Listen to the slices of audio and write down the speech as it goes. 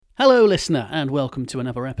Hello, listener, and welcome to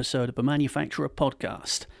another episode of the Manufacturer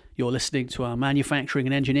Podcast. You're listening to our Manufacturing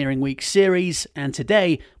and Engineering Week series, and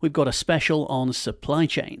today we've got a special on supply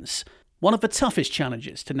chains. One of the toughest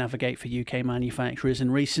challenges to navigate for UK manufacturers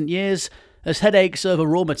in recent years, as headaches over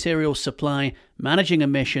raw material supply, managing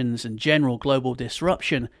emissions, and general global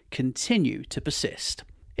disruption continue to persist.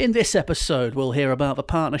 In this episode, we'll hear about the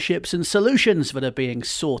partnerships and solutions that are being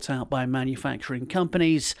sought out by manufacturing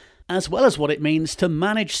companies, as well as what it means to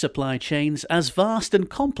manage supply chains as vast and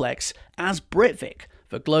complex as Britvic,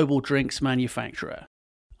 the global drinks manufacturer.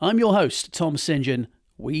 I'm your host, Tom St. John.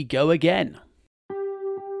 We go again.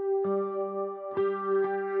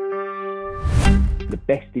 The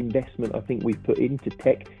best investment I think we've put into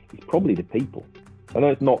tech is probably the people. I know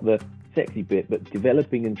it's not the sexy bit, but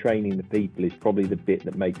developing and training the people is probably the bit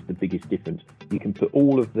that makes the biggest difference. You can put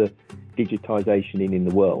all of the digitization in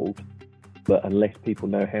the world, but unless people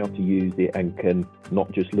know how to use it and can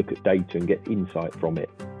not just look at data and get insight from it,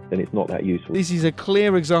 then it's not that useful. This is a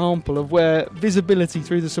clear example of where visibility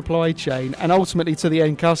through the supply chain and ultimately to the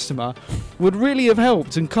end customer would really have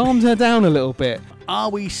helped and calmed her down a little bit. Are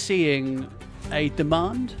we seeing a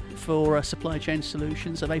demand for supply chain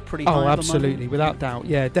solutions? Are they pretty high? Oh, absolutely, without doubt.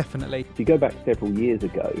 Yeah, definitely. If you go back several years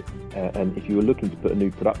ago, and if you were looking to put a new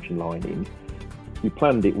production line in, you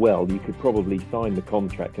planned it well, you could probably sign the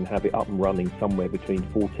contract and have it up and running somewhere between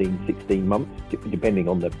 14, 16 months, depending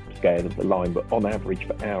on the scale of the line, but on average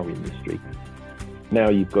for our industry.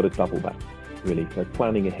 Now you've got to double that, really. So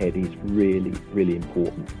planning ahead is really, really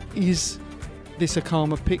important. Is this a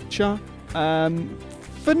calmer picture?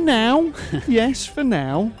 For now, yes, for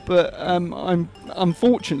now. But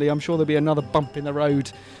unfortunately, I'm sure there'll be another bump in the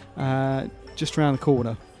road just around the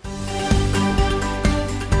corner.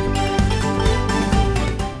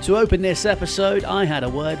 To open this episode, I had a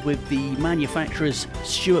word with the manufacturer's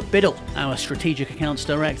Stuart Biddle, our Strategic Accounts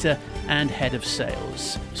Director and Head of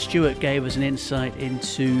Sales. Stuart gave us an insight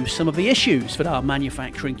into some of the issues that our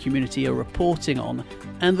manufacturing community are reporting on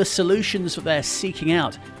and the solutions that they're seeking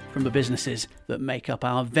out from the businesses that make up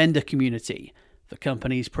our vendor community, the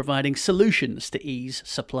companies providing solutions to ease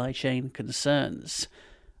supply chain concerns.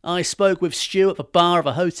 I spoke with Stuart at the bar of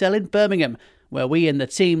a hotel in Birmingham, where we and the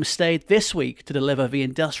team stayed this week to deliver the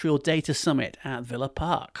Industrial Data Summit at Villa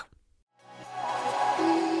Park.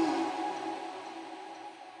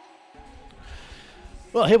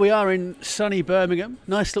 Well, here we are in sunny Birmingham,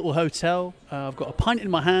 nice little hotel. I've got a pint in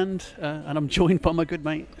my hand and I'm joined by my good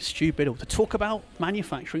mate, Stuart Biddle, to talk about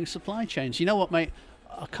manufacturing supply chains. You know what, mate?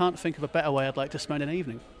 I can't think of a better way I'd like to spend an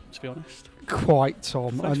evening, to be honest. Quite,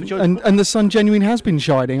 Tom. And the sun genuine has been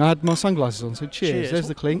shining. I had my sunglasses on, so cheers. There's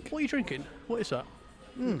the clink. What are you drinking? What is that?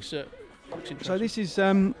 Looks so this is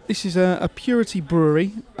a Purity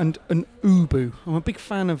brewery and an Ubu. I'm a big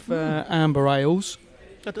fan of amber ales.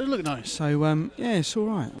 That does look nice. So yeah, it's all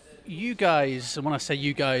right. You guys, and when I say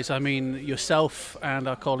you guys, I mean yourself and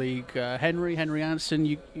our colleague Henry Anson.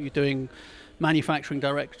 You're doing manufacturing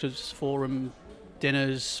directors forum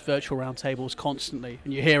dinners, virtual roundtables constantly,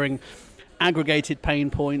 and you're hearing aggregated pain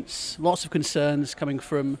points, lots of concerns coming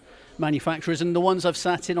from manufacturers, and the ones I've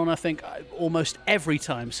sat in on, I think almost every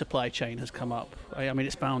time supply chain has come up. I mean,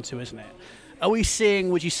 it's bound to, isn't it? Are we seeing,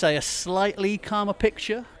 would you say, a slightly calmer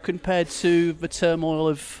picture compared to the turmoil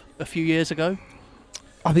of a few years ago?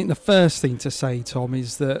 I think the first thing to say, Tom,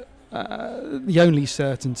 is that the only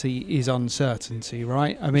certainty is uncertainty,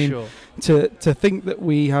 right? I mean, sure. To think that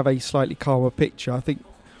we have a slightly calmer picture, I think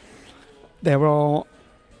there are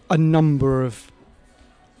a number of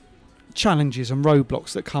challenges and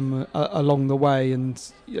roadblocks that come along the way,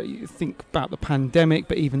 and you think about the pandemic,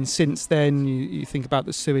 but even since then you think about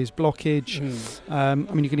the Suez blockage. I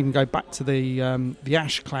mean, you can even go back to the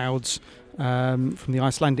ash clouds from the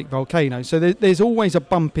Icelandic volcano. So there's always a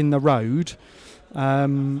bump in the road,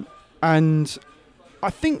 and I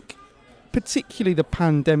think particularly the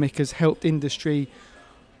pandemic has helped industry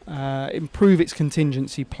improve its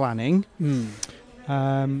contingency planning.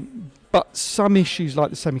 But some issues like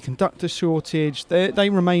the semiconductor shortage, they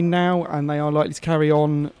remain now, and they are likely to carry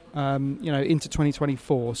on, into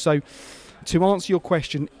 2024. So, to answer your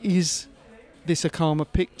question, is this a calmer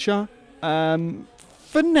picture?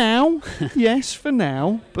 For now, yes, for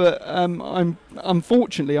now. But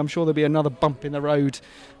unfortunately, I'm sure there'll be another bump in the road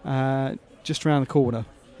just around the corner.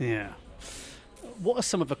 Yeah. What are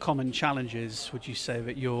some of the common challenges, would you say,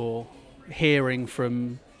 that you're hearing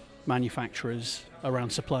from manufacturers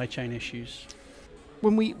around supply chain issues?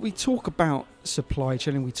 When we talk about supply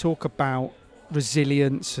chain and we talk about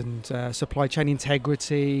resilience and supply chain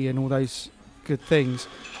integrity and all those good things,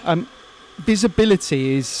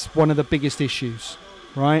 visibility is one of the biggest issues,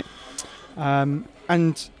 right?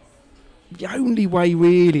 And the only way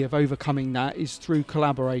really of overcoming that is through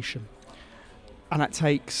collaboration, and that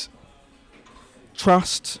takes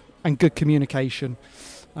trust and good communication,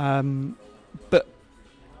 but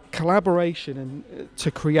collaboration and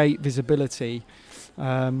to create visibility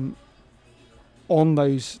on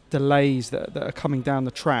those delays that are coming down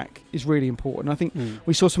the track is really important. I think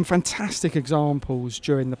we saw some fantastic examples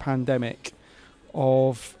during the pandemic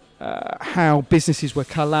of how businesses were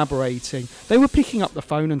collaborating. They were picking up the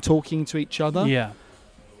phone and talking to each other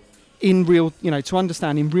in real, to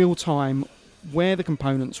understand in real time where the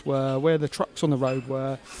components were, where the trucks on the road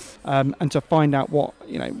were, and to find out what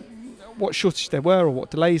shortage there were or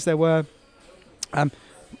what delays there were.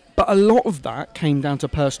 But a lot of that came down to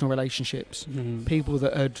personal relationships, people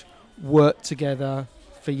that had worked together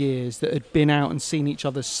for years, that had been out and seen each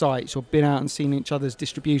other's sites or been out and seen each other's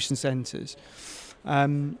distribution centres.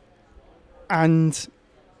 And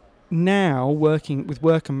now, working with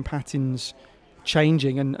working patterns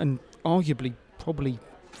changing and arguably probably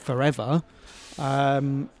forever,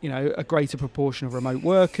 a greater proportion of remote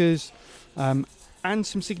workers, and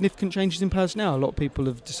some significant changes in personnel. A lot of people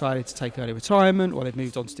have decided to take early retirement, or they've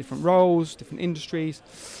moved on to different roles, different industries.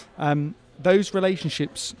 Those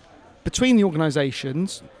relationships between the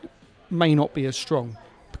organisations may not be as strong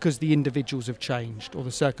because the individuals have changed or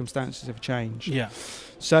the circumstances have changed. Yeah.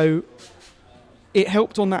 So it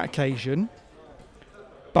helped on that occasion,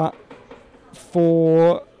 but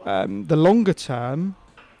for the longer term,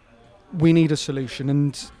 we need a solution,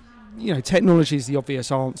 and technology is the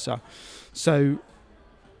obvious answer. So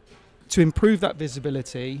to improve that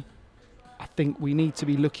visibility, I think we need to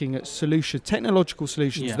be looking at technological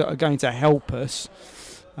solutions that are going to help us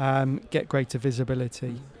get greater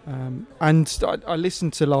visibility. And I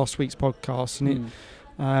listened to last week's podcast,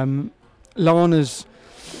 and Lana's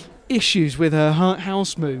issues with her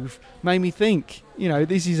house move made me think,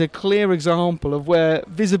 this is a clear example of where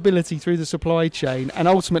visibility through the supply chain and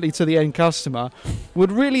ultimately to the end customer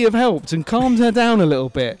would really have helped and calmed her down a little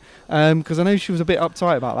bit, because I know she was a bit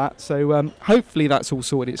uptight about that. So hopefully that's all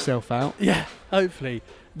sorted itself out. Yeah, hopefully.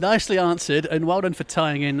 Nicely answered, and well done for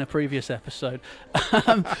tying in a previous episode.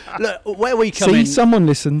 Look, where we come in... someone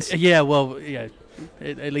listens. Yeah, well,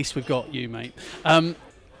 at least we've got you, mate.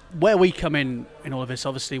 Where we come in all of this,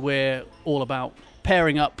 obviously, we're all about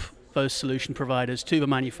pairing up those solution providers to the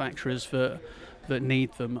manufacturers that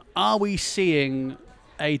need them. Are we seeing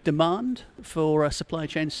a demand for supply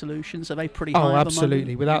chain solutions? Are they pretty high at the moment? Oh,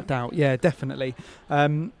 absolutely, without doubt. Yeah, definitely.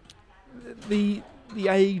 The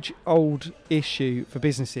age-old issue for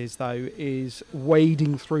businesses, though, is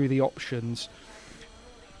wading through the options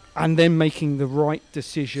and then making the right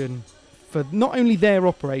decision for not only their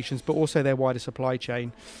operations but also their wider supply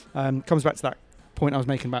chain. Comes back to that point I was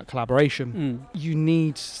making about collaboration. You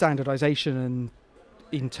need standardization and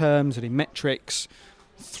in terms and in metrics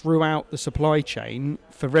throughout the supply chain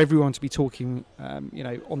for everyone to be talking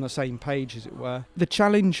on the same page, as it were. The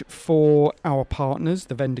challenge for our partners,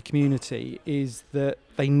 the vendor community, is that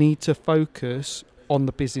they need to focus on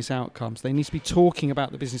the business outcomes. They need to be talking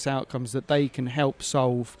about the business outcomes that they can help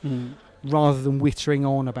solve, rather than whittering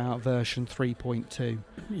on about version 3.2.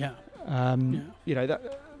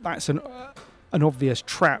 That's an obvious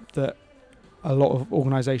trap that a lot of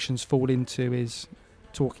organisations fall into, is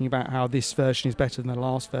talking about how this version is better than the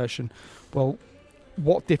last version. Well,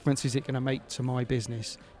 what difference is it going to make to my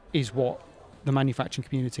business is what the manufacturing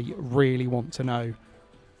community really want to know.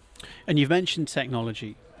 And you've mentioned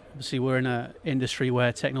technology. Obviously, we're in an industry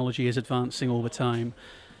where technology is advancing all the time.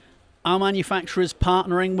 Are manufacturers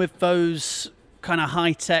partnering with those kind of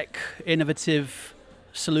high-tech, innovative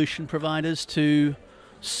solution providers to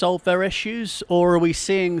solve their issues? Or are we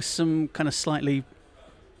seeing some kind of slightly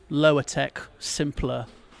lower-tech, simpler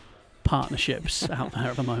partnerships out there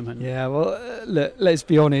at the moment? Yeah, well, look, let's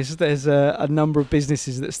be honest, there's a number of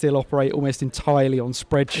businesses that still operate almost entirely on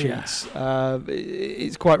spreadsheets.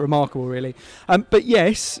 It's quite remarkable, really. But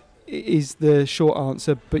yes, is the short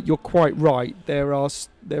answer, but you're quite right. There are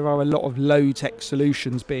a lot of low-tech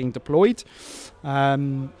solutions being deployed,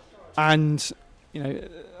 and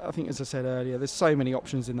I think, as I said earlier, there's so many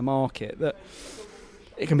options in the market that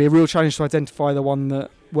it can be a real challenge to identify the one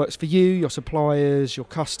that works for you, your suppliers, your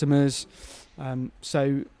customers.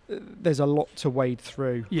 So there's a lot to wade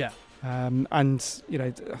through. Yeah. And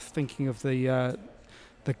thinking of the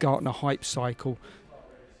Gartner hype cycle,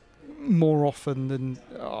 more often than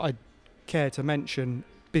I'd care to mention,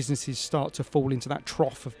 businesses start to fall into that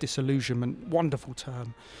trough of disillusionment. Wonderful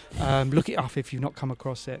term. Look it up if you've not come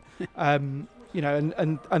across it. And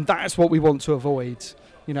that's what we want to avoid.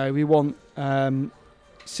 We want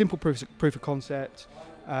simple proof of concept,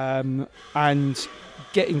 and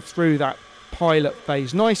getting through that pilot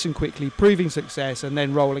phase nice and quickly, proving success, and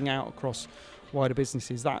then rolling out across wider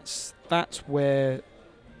businesses. That's where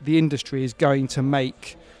the industry is going to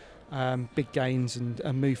make big gains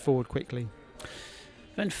and move forward quickly.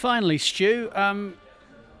 And finally, Stu,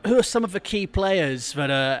 who are some of the key players that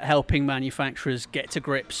are helping manufacturers get to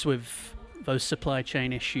grips with those supply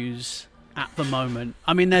chain issues at the moment?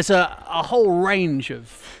 I mean, there's a whole range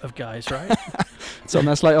of guys, right? So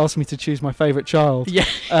that's like asking me to choose my favourite child. Yeah.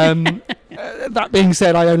 That being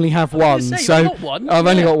said, I only have one. So got one. I've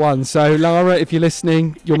only got one. So Lara, if you're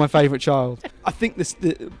listening, you're my favourite child. I think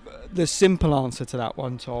the simple answer to that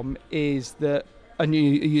one, Tom, is that, and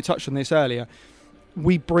you touched on this earlier,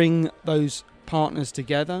 we bring those partners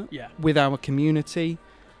together with our community.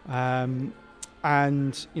 And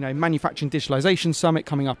Manufacturing Digitalisation Summit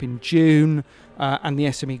coming up in June, and the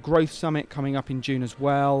SME Growth Summit coming up in June as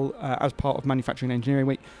well, as part of Manufacturing and Engineering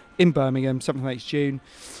Week in Birmingham, 7th and 8th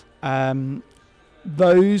June.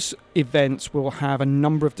 Those events will have a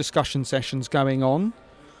number of discussion sessions going on,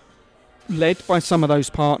 led by some of those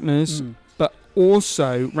partners, but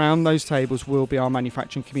also round those tables will be our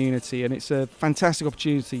manufacturing community, and it's a fantastic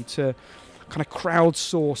opportunity to kind of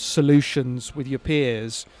crowdsource solutions with your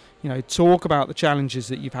peers. Talk about the challenges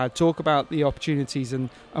that you've had, talk about the opportunities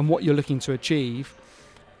and what you're looking to achieve,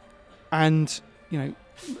 and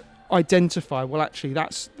identify, well, actually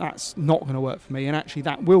that's not going to work for me, and actually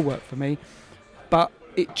that will work for me. But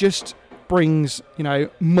it just brings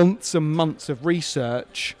months and months of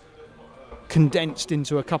research condensed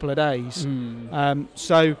into a couple of days.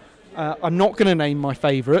 So I'm not going to name my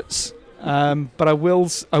favourites, but I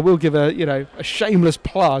will give a shameless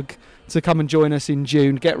plug to come and join us in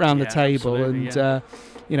June, get round the table and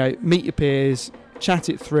meet your peers, chat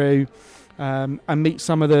it through, and meet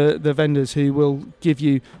some of the vendors who will give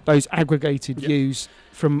you those aggregated views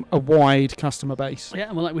from a wide customer base.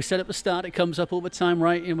 Yeah, well, like we said at the start, it comes up all the time,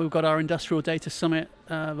 right? And we've got our Industrial Data Summit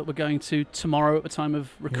that we're going to tomorrow at the time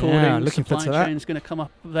of recording. Yeah, looking forward to that. Supply chain is going to come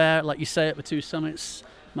up there, like you say, at the two summits,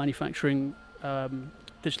 Manufacturing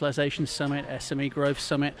Digitalisation Summit, SME Growth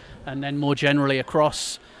Summit, and then more generally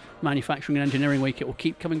across Manufacturing and Engineering Week, it will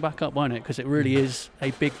keep coming back up, won't it? Because it really is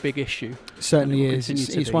a big issue. It certainly is.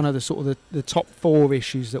 It's one of the sort of the top four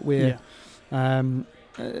issues that we're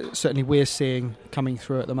certainly we're seeing coming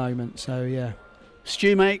through at the moment. So yeah,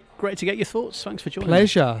 Stu, mate, great to get your thoughts. Thanks for joining.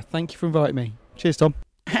 Pleasure. Thank you for inviting me. Cheers, Tom.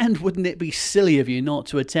 And wouldn't it be silly of you not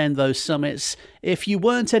to attend those summits if you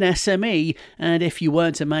weren't an SME and if you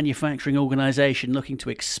weren't a manufacturing organisation looking to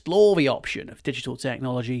explore the option of digital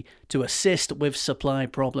technology to assist with supply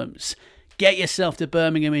problems? Get yourself to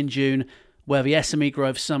Birmingham in June, where the SME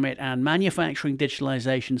Growth Summit and Manufacturing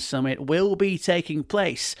Digitalisation Summit will be taking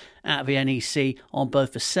place at the NEC on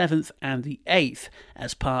both the 7th and the 8th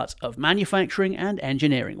as part of Manufacturing and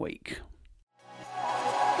Engineering Week.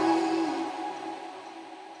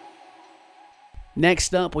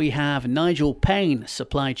 Next up, we have Nigel Paine,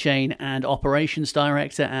 Supply Chain and Operations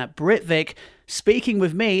Director at Britvic, speaking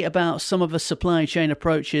with me about some of the supply chain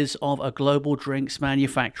approaches of a global drinks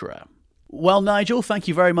manufacturer. Well, Nigel, thank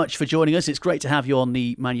you very much for joining us. It's great to have you on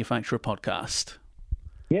the Manufacturer Podcast.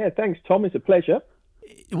 Yeah, thanks, Tom. It's a pleasure.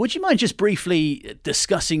 Would you mind just briefly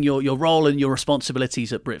discussing your role and your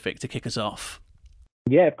responsibilities at Britvic to kick us off?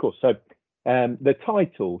 Yeah, of course. So the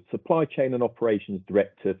title, Supply Chain and Operations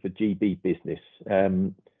Director for GB Business,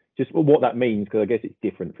 just what that means, because I guess it's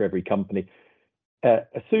different for every company.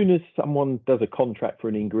 As soon as someone does a contract for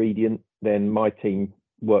an ingredient, then my team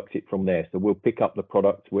works it from there. So we'll pick up the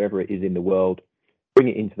product wherever it is in the world, bring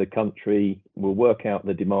it into the country, we'll work out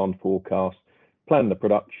the demand forecast, plan the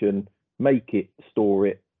production, make it, store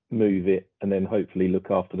it, move it, and then hopefully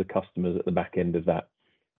look after the customers at the back end of that.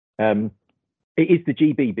 It is the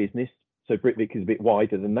GB business, so Britvic is a bit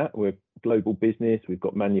wider than that. We're a global business. We've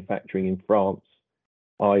got manufacturing in France,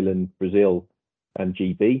 Ireland, Brazil, and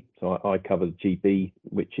GB. So I cover the GB,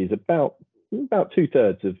 which is about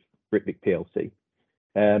 2/3 of Britvic PLC.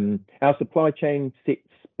 Our supply chain sits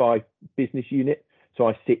by business unit. So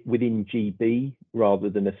I sit within GB rather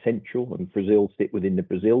than a central, and Brazil sit within the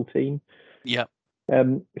Brazil team. Yeah.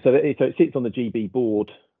 So it sits on the GB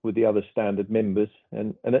board with the other standard members.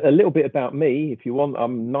 And a little bit about me, if you want,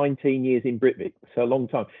 I'm 19 years in Britvic, so a long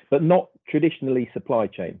time, but not traditionally supply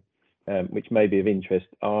chain, which may be of interest.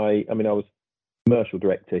 I was commercial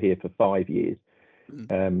director here for 5 years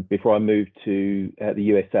before I moved to the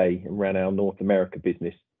USA and ran our North America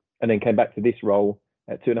business, and then came back to this role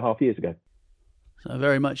 2.5 years ago. So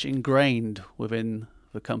very much ingrained within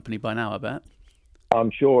the company by now, I bet. I'm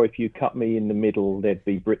sure if you cut me in the middle, there'd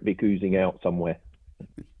be Britvic oozing out somewhere.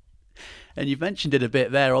 And you've mentioned it a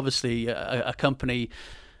bit there. Obviously, a company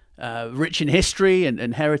rich in history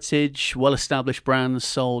and heritage, well-established brands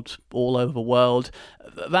sold all over the world.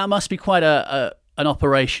 That must be quite an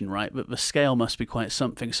operation, right? But the scale must be quite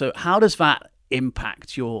something. So how does that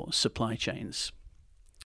impact your supply chains?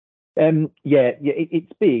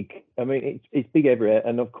 It's big. I mean, it's big everywhere.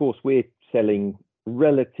 And of course, we're selling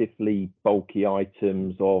relatively bulky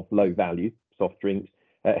items of low value, soft drinks,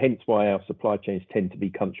 hence why our supply chains tend to be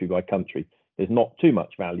country by country. There's not too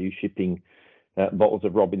much value shipping bottles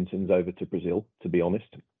of Robinsons over to Brazil, to be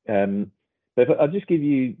honest. But I'll just give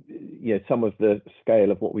you, some of the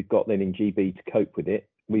scale of what we've got then in GB to cope with it.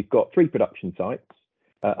 We've got 3 production sites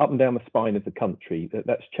up and down the spine of the country.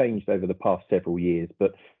 That's changed over the past several years,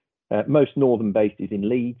 but most northern based is in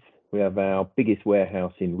Leeds. We have our biggest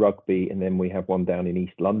warehouse in Rugby, and then we have one down in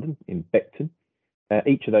East London, in Beckton.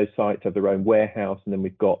 Each of those sites have their own warehouse, and then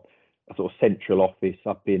we've got a sort of central office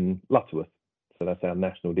up in Lutterworth. So that's our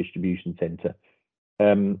national distribution centre.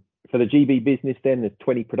 For the GB business, then there's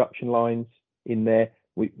 20 production lines in there.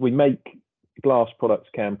 We make glass products,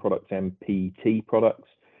 can products, and PET products.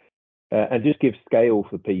 And just give scale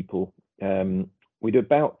for people, we do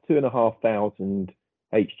about 2,500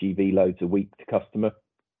 HGV loads a week to customer.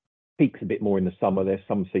 Peaks a bit more in the summer. There's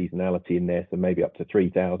some seasonality in there, so maybe up to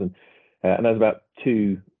 3,000. And there's about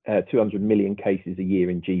 200 million cases a year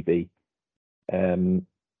in GB.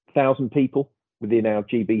 1,000 people within our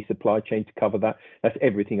GB supply chain to cover that. That's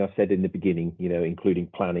everything I said in the beginning, including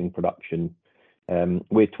planning, production.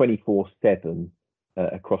 We're 24/7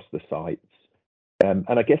 across the sites. And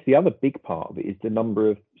I guess the other big part of it is the number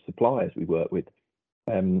of suppliers we work with.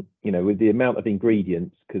 With the amount of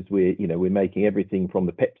ingredients, because we're making everything from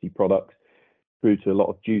the Pepsi products through to a lot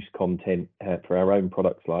of juice content for our own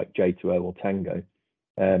products like J2O or Tango.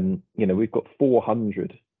 We've got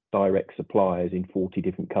 400 direct suppliers in 40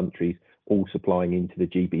 different countries, all supplying into the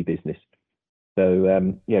GB business.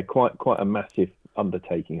 So quite a massive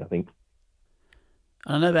undertaking, I think.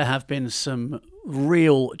 I know there have been some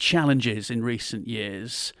real challenges in recent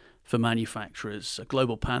years for manufacturers. A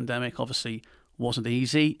global pandemic obviously wasn't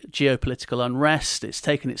easy. Geopolitical unrest, it's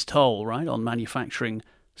taken its toll, right, on manufacturing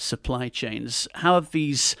supply chains. How have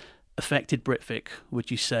these affected Britvic, would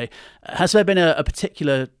you say? Has there been a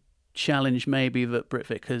particular challenge maybe that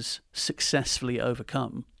Britvic has successfully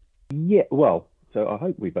overcome? Yeah, well, so I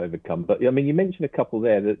hope we've overcome. But I mean, you mentioned a couple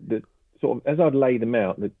there that sort of, as I'd lay them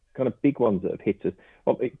out, the kind of big ones that have hit us.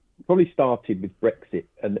 Well, it probably started with Brexit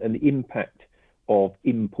and the impact of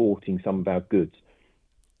importing some of our goods.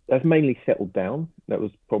 That's mainly settled down. That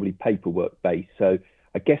was probably paperwork based. So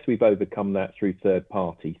I guess we've overcome that through third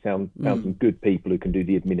party. Found some good people who can do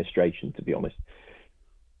the administration, to be honest.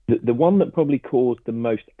 The one that probably caused the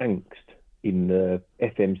most angst in the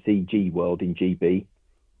FMCG world in GB,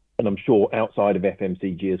 and I'm sure outside of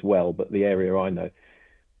FMCG as well, but the area I know,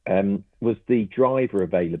 was the driver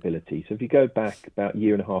availability. So if you go back about a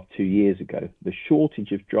year and a half, 2 years ago, the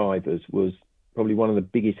shortage of drivers was probably one of the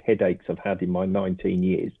biggest headaches I've had in my 19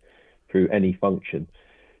 years through any function.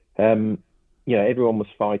 Everyone was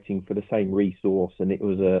fighting for the same resource, and it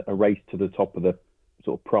was a race to the top of the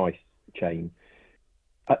sort of price chain.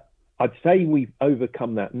 I'd say we've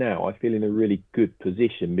overcome that now. I feel in a really good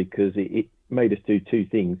position because it made us do 2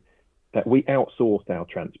 things. That we outsourced our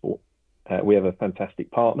transport. We have a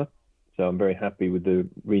fantastic partner, so I'm very happy with the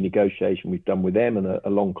renegotiation we've done with them and a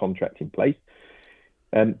long contract in place.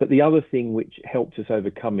 But the other thing which helped us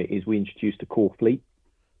overcome it is we introduced a core fleet.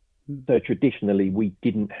 So traditionally, we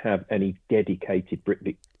didn't have any dedicated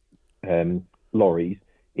Britvic lorries.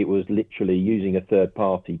 It was literally using a third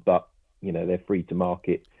party, but they're free to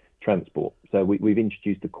market transport. So we've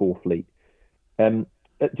introduced a core fleet.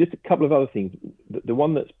 Just a couple of other things. The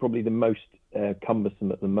one that's probably the most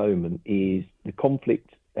cumbersome at the moment is the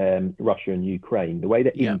conflict, Russia and Ukraine. The way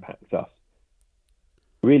that impacts us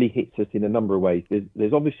really hits us in a number of ways.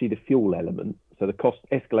 There's obviously the fuel element, so the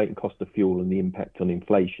escalating cost of fuel and the impact on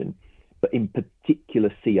inflation, but in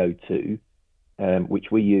particular CO2,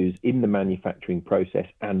 which we use in the manufacturing process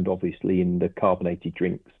and obviously in the carbonated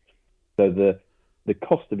drinks. So the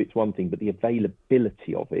cost of it's one thing, but the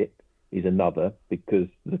availability of it is another, because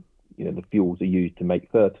the fuels are used to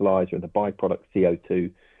make fertilizer and the byproduct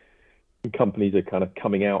CO2. And companies are kind of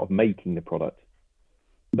coming out of making the product.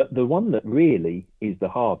 But the one that really is the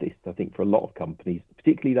hardest, I think, for a lot of companies,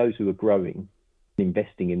 particularly those who are growing and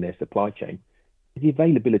investing in their supply chain, is the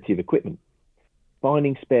availability of equipment.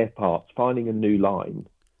 Finding spare parts, finding a new line.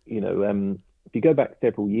 If you go back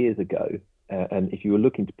several years ago, and if you were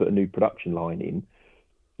looking to put a new production line in,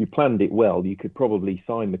 you planned it well, you could probably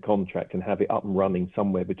sign the contract and have it up and running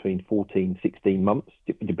somewhere between 14, 16 months,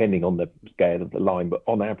 depending on the scale of the line, but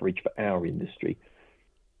on average for our industry.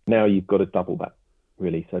 Now you've got to double that,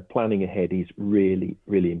 really. So planning ahead is really,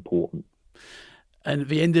 really important. And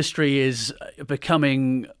the industry is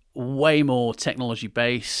becoming way more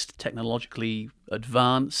technology-based, technologically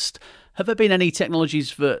advanced. Have there been any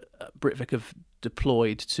technologies that Britvic have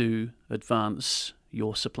deployed to advance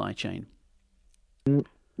your supply chain?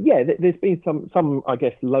 Yeah, there's been some I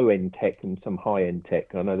guess, low-end tech and some high-end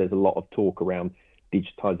tech. I know there's a lot of talk around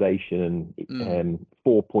digitization and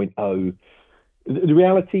 4.0. The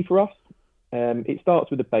reality for us, it starts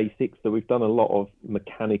with the basics. So we've done a lot of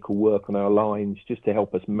mechanical work on our lines just to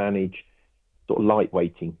help us manage sort of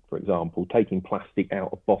lightweighting, for example, taking plastic out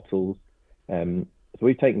of bottles. So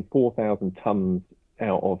we've taken 4,000 tons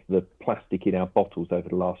out of the plastic in our bottles over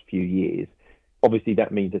the last few years. Obviously,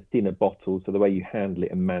 that means a thinner bottle, so the way you handle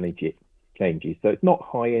it and manage it changes. So it's not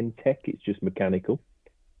high-end tech, it's just mechanical.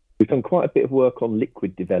 We've done quite a bit of work on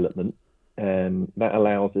liquid development. That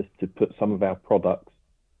allows us to put some of our products,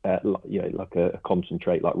 like a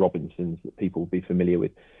concentrate like Robinson's that people will be familiar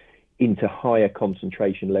with, into higher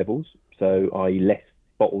concentration levels, so i.e. less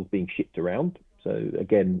bottles being shipped around. So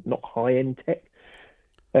again, not high-end tech.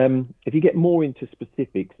 If you get more into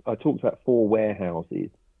specifics, I talked about 4 warehouses.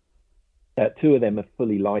 2 of them are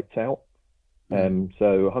fully lights out,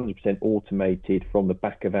 so 100% automated from the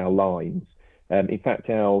back of our lines. In fact,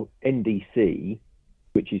 our NDC,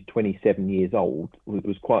 which is 27 years old,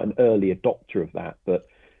 was quite an early adopter of that, but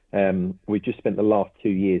we just spent the last 2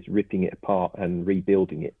 years ripping it apart and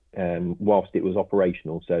rebuilding it whilst it was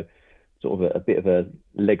operational. So sort of a bit of a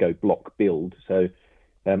Lego block build. So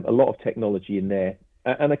a lot of technology in there.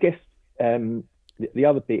 And I guess the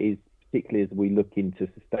other bit is, particularly as we look into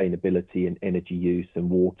sustainability and energy use and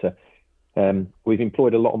water, we've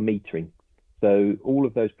employed a lot of metering. So all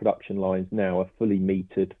of those production lines now are fully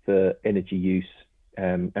metered for energy use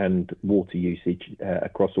and water usage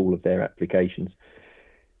across all of their applications.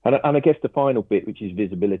 And I guess the final bit, which is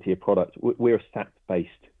visibility of products, we're a SAP-based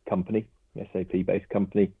company, SAP-based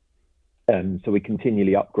company. So we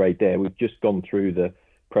continually upgrade there. We've just gone through the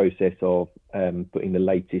process of putting the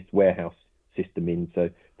latest warehouse system in. So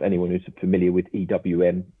for anyone who's familiar with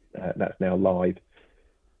EWM, that's now live.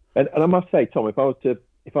 And I must say, Tom, if I was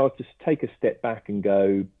to take a step back and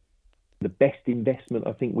go, the best investment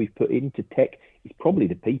I think we've put into tech is probably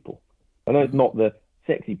the people. I know it's not the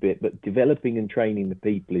sexy bit, but developing and training the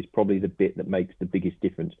people is probably the bit that makes the biggest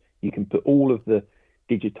difference. You can put all of the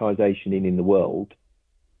digitization in the world,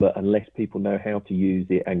 but unless people know how to use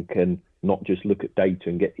it and can not just look at data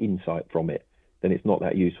and get insight from it, then it's not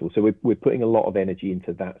that useful. So we're putting a lot of energy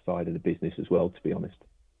into that side of the business as well, to be honest.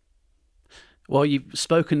 Well, you've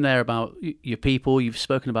spoken there about your people. You've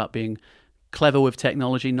spoken about being clever with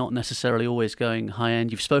technology, not necessarily always going high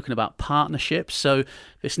end. You've spoken about partnerships. So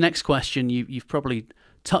this next question, you've probably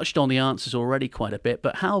touched on the answers already quite a bit,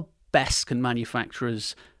 but how best can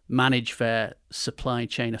manufacturers manage their supply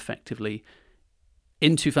chain effectively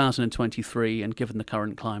in 2023 and given the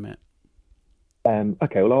current climate?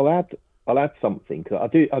 Okay, well, I'll add something, because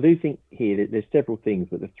I do think here that there's several things,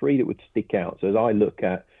 but the 3 that would stick out. So as I look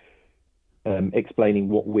at explaining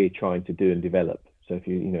what we're trying to do and develop, so if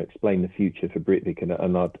you explain the future for Britvic,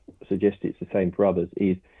 and I'd suggest it's the same for others,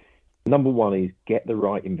 is number 1 is get the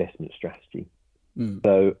right investment strategy.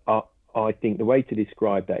 So I think the way to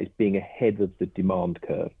describe that is being ahead of the demand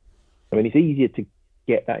curve. I mean, it's easier to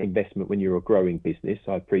get that investment when you're a growing business.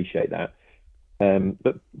 I appreciate that.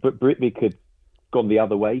 But Britvic had gone the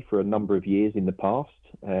other way for a number of years in the past,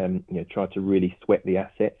 tried to really sweat the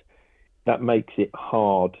assets. That makes it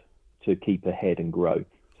hard to keep ahead and grow.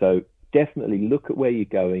 So definitely look at where you're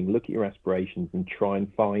going, look at your aspirations, and try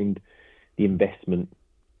and find the investment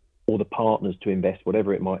or the partners to invest,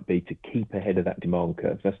 whatever it might be, to keep ahead of that demand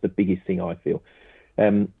curve. That's the biggest thing I feel.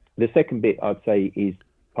 The second bit I'd say is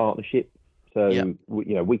partnership. So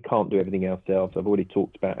we can't do everything ourselves. I've already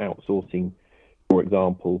talked about outsourcing, for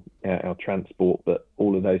example, our transport, but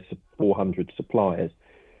all of those 400 suppliers.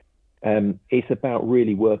 It's about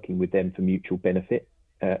really working with them for mutual benefit.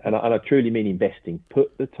 And I truly mean investing.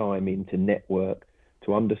 Put the time into network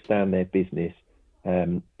to understand their business.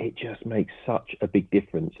 It just makes such a big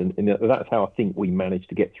difference. And that's how I think we managed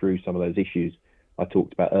to get through some of those issues I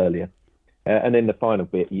talked about earlier. And then the final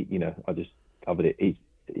bit, I just covered it, is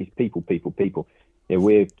people.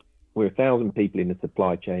 We're 1,000 people in the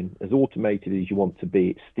supply chain. As automated as you want to be,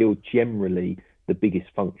 it's still generally the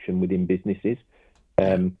biggest function within businesses.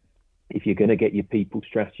 If you're going to get your people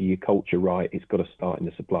strategy, your culture right, it's got to start in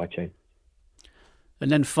the supply chain. And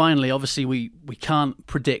then finally, obviously, we can't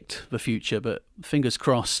predict the future, but fingers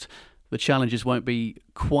crossed, the challenges won't be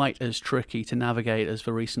quite as tricky to navigate as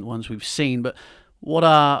the recent ones we've seen. But what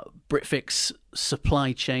are Britvic's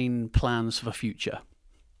supply chain plans for the future?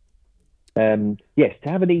 Yes, to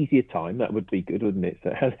have an easier time, that would be good, wouldn't it? So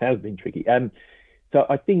it has been tricky. So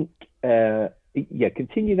I think,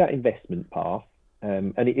 continue that investment path,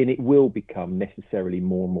 and it will become necessarily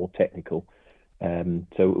more and more technical.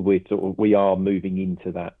 So we are moving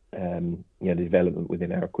into that, development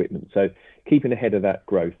within our equipment. So keeping ahead of that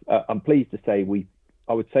growth. I'm pleased to say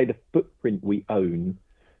I would say the footprint we own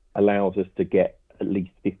allows us to get at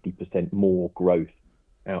least 50% more growth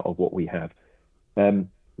out of what we have.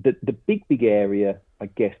 The big area, I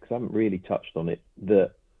guess, because I haven't really touched on it,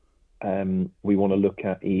 that we want to look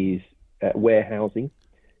at is warehousing.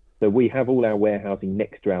 So we have all our warehousing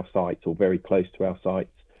next to our sites or very close to our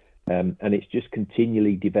sites. And it's just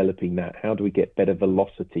continually developing that. How do we get better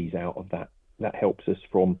velocities out of that? That helps us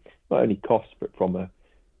from not only costs, but from a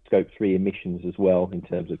Scope 3 emissions as well in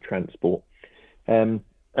terms of transport. And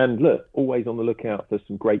look, always on the lookout for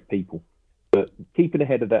some great people, but keeping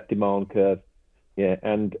ahead of that demand curve. Yeah,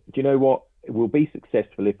 and do you know what? We'll be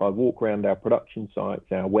successful if I walk around our production sites,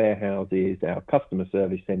 our warehouses, our customer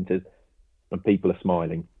service centres, and people are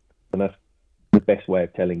smiling. And that's the best way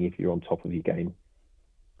of telling if you're on top of your game.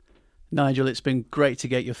 Nigel, it's been great to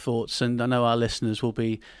get your thoughts, and I know our listeners will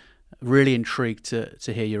be really intrigued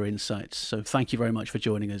to hear your insights. So thank you very much for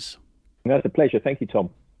joining us. That's a pleasure. Thank you, Tom.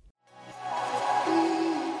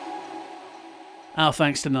 Our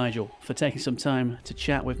thanks to Nigel for taking some time to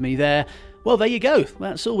chat with me there. Well, there you go.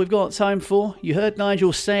 That's all we've got time for. You heard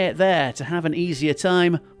Nigel say it there. To have an easier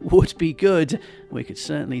time would be good. We could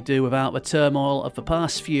certainly do without the turmoil of the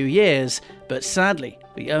past few years. But sadly,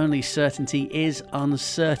 the only certainty is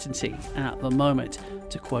uncertainty at the moment,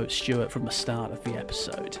 to quote Stuart from the start of the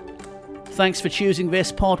episode. Thanks for choosing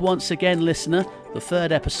this pod once again, listener. The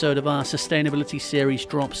third episode of our sustainability series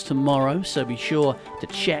drops tomorrow, so be sure to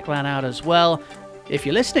check that out as well. If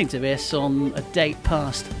you're listening to this on a date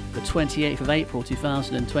past the 28th of April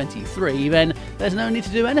 2023, then there's no need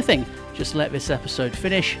to do anything. Just let this episode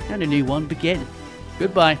finish and a new one begin.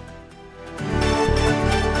 Goodbye.